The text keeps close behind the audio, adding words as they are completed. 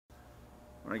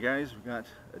Alright guys, we've got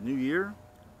a new year.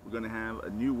 We're going to have a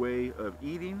new way of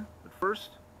eating, but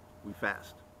first, we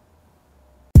fast.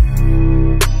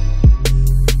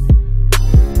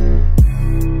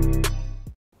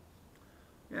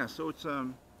 Yeah, so it's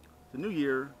a new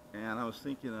year, and I was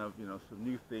thinking of some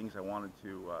new things I wanted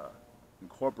to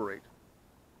incorporate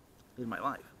in my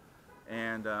life.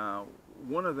 And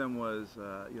one of them was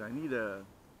I need a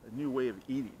new way of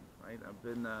eating. Right, I've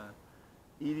been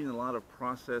eating a lot of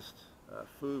processed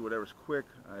food, whatever's quick.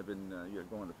 I've been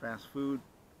going to fast food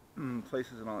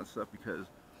places and all that stuff because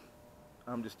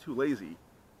I'm just too lazy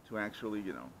to actually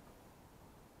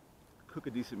cook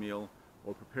a decent meal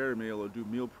or prepare a meal or do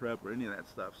meal prep or any of that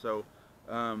stuff. So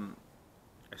I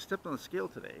stepped on the scale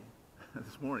today,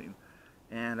 this morning,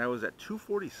 and I was at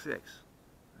 246,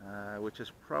 which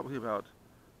is probably about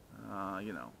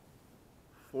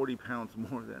 40 pounds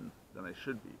more than I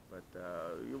should be, but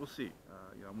you will see.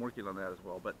 I'm working on that as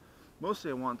well, but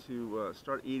mostly I want to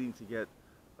start eating to get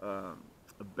a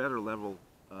better level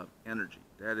of energy.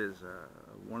 That is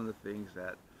one of the things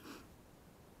that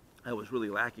I was really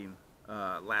lacking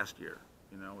last year.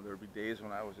 There would be days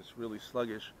when I was just really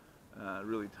sluggish,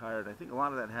 really tired. I think a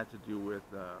lot of that had to do with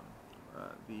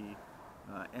the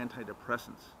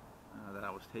antidepressants that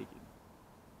I was taking.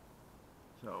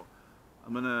 So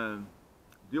I'm going to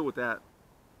deal with that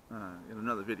in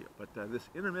another video. But this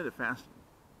intermittent fasting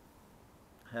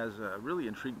has really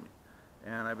intrigued me,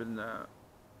 and I've been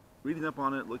reading up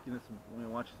on it, looking at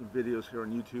watching some videos here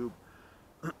on YouTube,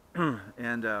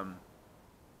 and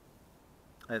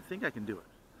I think I can do it.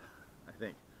 I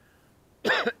think.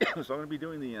 So I'm going to be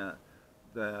doing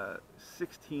the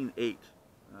 16-8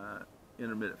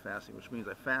 intermittent fasting, which means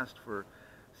I fast for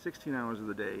 16 hours of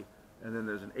the day, and then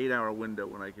there's an 8-hour window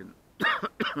when I can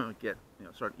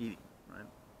start eating, right?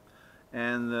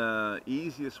 And the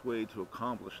easiest way to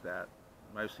accomplish that,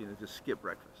 I've seen, is just skip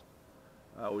breakfast,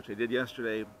 which I did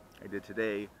yesterday, I did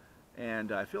today,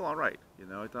 and I feel all right.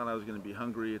 I thought I was going to be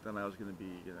hungry, I thought I was going to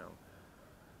be,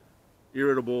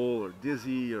 irritable or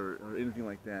dizzy or anything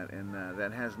like that, and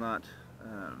that has not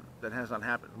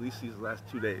happened, at least these last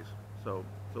 2 days. So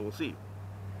we'll see.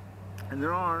 And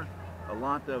there are a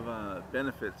lot of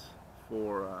benefits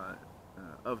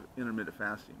of intermittent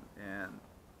fasting, and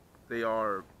they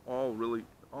are all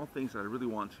things that I really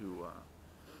want to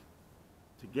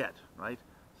get, right?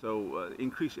 So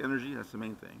increased energy, that's the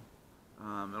main thing.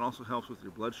 It also helps with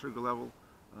your blood sugar level.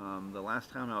 The last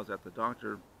time I was at the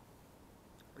doctor,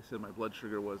 they said my blood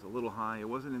sugar was a little high. It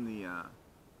wasn't in the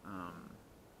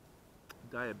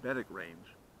diabetic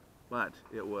range, but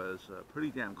it was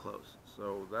pretty damn close.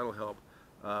 So that'll help.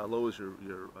 Lowers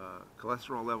your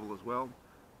cholesterol level as well.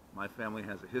 My family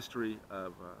has a history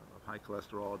of high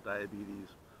cholesterol, diabetes,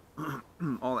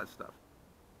 all that stuff.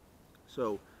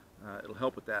 So it'll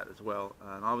help with that as well.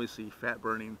 And obviously fat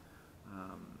burning,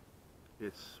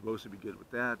 it's supposed to be good with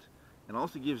that. And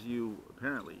also gives you,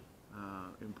 apparently,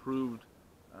 improved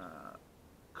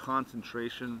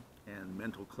concentration and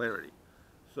mental clarity.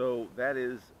 So that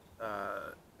is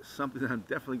something that I'm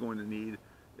definitely going to need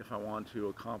if I want to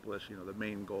accomplish, the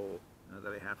main goal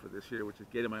that I have for this year, which is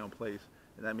getting my own place.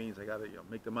 And that means I got to,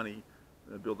 make the money,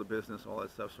 build a business, all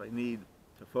that stuff. So I need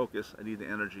to focus. I need the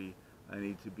energy. I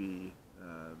need to be,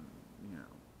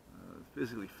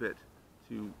 physically fit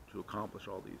to accomplish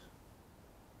all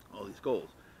these goals.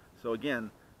 So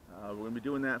again, we're going to be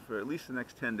doing that for at least the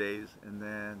next 10 days, and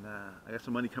then I got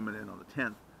some money coming in on the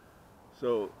 10th.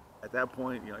 So at that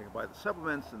point, I can buy the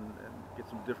supplements and get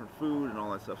some different food and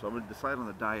all that stuff. So I'm going to decide on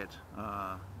the diet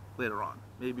later on.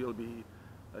 Maybe it'll be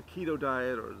a keto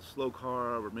diet or the slow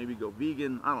carb, or maybe go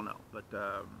vegan. I don't know. But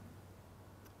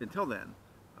until then,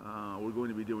 we're going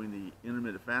to be doing the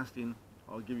intermittent fasting.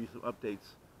 I'll give you some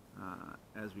updates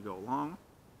as we go along.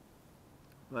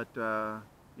 But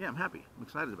yeah, I'm happy. I'm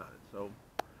excited about it. So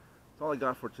that's all I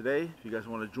got for today. If you guys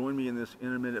want to join me in this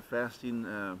intermittent fasting,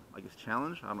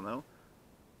 challenge, I don't know,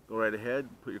 go right ahead.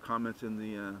 Put your comments in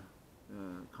the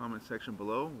comment section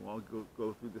below. We'll all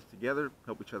go through this together,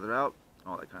 help each other out,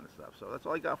 all that kind of stuff. So that's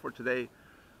all I got for today.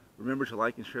 Remember to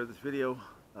like and share this video,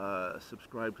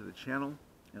 subscribe to the channel,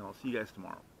 and I'll see you guys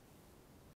tomorrow.